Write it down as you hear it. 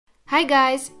Hi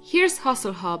guys, here's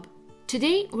Hustle Hub.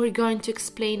 Today we're going to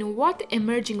explain what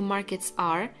emerging markets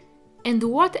are and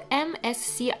what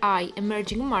MSCI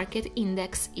Emerging Market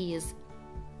Index is.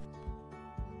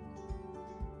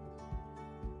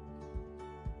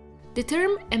 The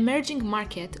term emerging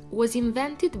market was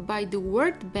invented by the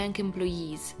World Bank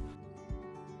employees.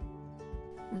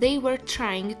 They were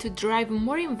trying to drive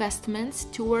more investments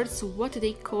towards what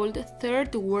they called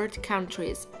third world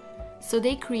countries. So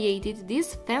they created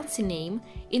this fancy name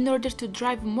in order to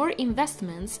drive more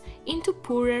investments into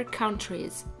poorer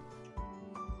countries.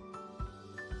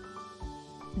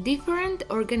 Different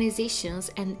organizations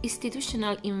and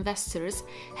institutional investors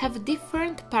have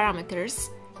different parameters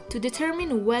to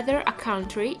determine whether a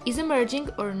country is emerging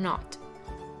or not.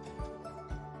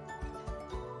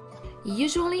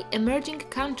 Usually, emerging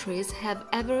countries have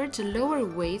average lower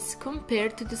weights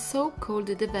compared to the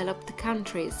so-called developed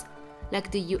countries, like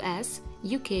the US,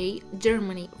 UK,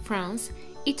 Germany, France,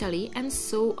 Italy, and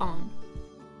so on.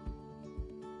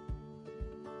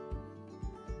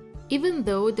 Even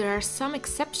though there are some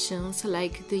exceptions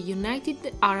like the United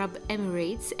Arab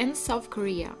Emirates and South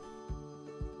Korea.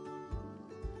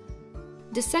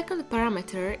 The second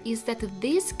parameter is that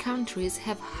these countries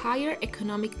have higher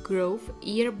economic growth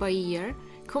year by year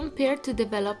compared to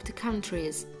developed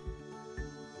countries.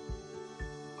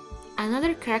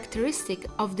 Another characteristic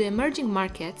of the emerging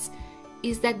markets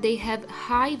is that they have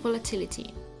high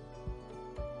volatility.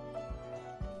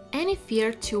 Any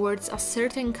fear towards a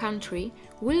certain country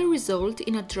will result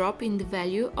in a drop in the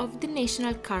value of the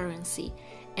national currency,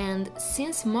 and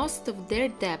since most of their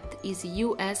debt is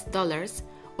US dollars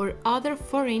or other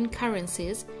foreign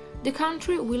currencies, the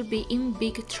country will be in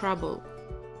big trouble.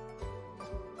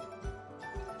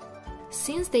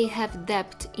 Since they have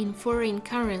debt in foreign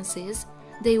currencies,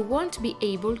 they won't be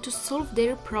able to solve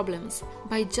their problems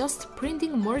by just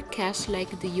printing more cash like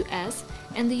the US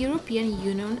and the European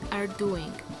Union are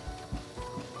doing.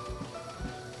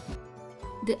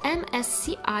 The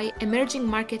MSCI Emerging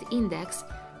Market Index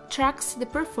tracks the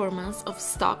performance of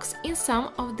stocks in some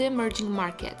of the emerging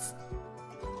markets.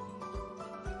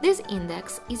 This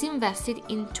index is invested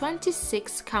in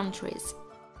 26 countries: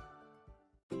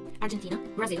 Argentina,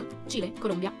 Brazil, Chile,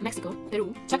 Colombia, Mexico,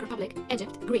 Peru, Czech Republic,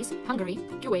 Egypt, Greece, Hungary,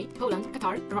 Kuwait, Poland,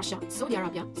 Qatar, Russia, Saudi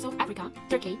Arabia, South Africa,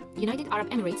 Turkey, United Arab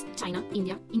Emirates, China,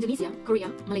 India, Indonesia, Korea,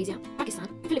 Malaysia, Pakistan,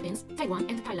 Philippines, Taiwan,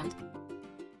 and Thailand.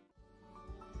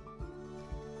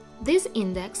 This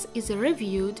index is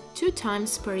reviewed 2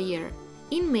 times per year,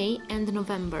 in May and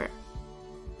November.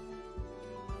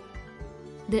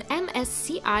 The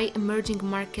MSCI Emerging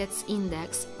Markets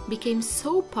Index became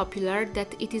so popular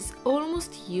that it is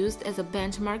almost used as a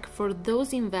benchmark for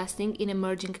those investing in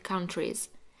emerging countries.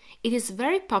 It is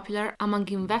very popular among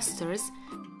investors,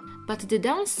 but the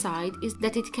downside is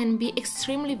that it can be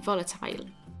extremely volatile.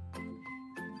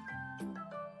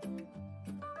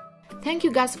 Thank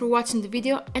you guys for watching the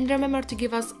video, and remember to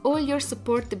give us all your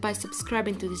support by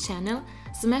subscribing to the channel,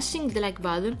 smashing the like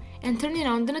button and turning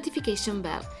on the notification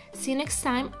bell. See you next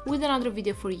time with another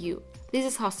video for you. This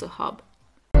is Hustle Hub.